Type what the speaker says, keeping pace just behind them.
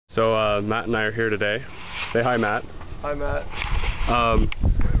So Matt and I are here today. Say hi, Matt. Hi, Matt.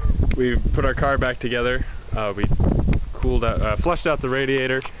 We put our car back together. We cooled out, flushed out the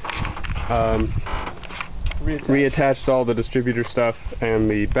radiator, reattached all the distributor stuff and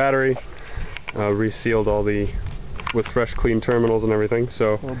the battery, resealed all with fresh, clean terminals and everything.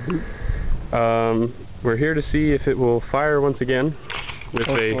 So we're here to see if it will fire once again with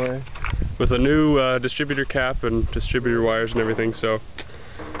a new distributor cap and distributor wires and everything. So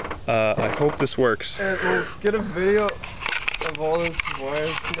I hope this works. And we'll get a video of all this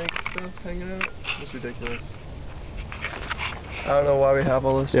wire snake stuff hanging out. It's ridiculous. I don't know why we have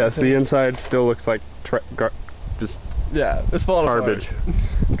all this. Yeah, so the inside still looks like just it's falling garbage,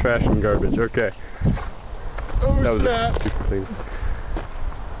 trash and garbage. Okay. Oh, that was snap. a stupid thing.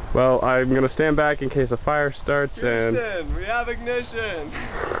 Well, I'm gonna stand back in case a fire starts. Houston, and we have ignition.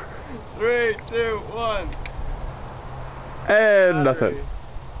 3, 2, 1. And nothing.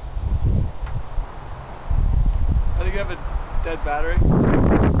 I think you have a dead battery. I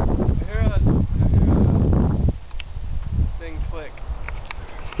hear a thing click.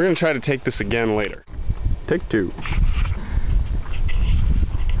 We're gonna try to take this again later. Take 2.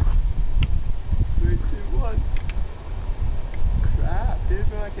 3, 2, 1. Crap, dude,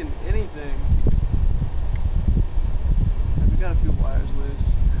 not getting anything.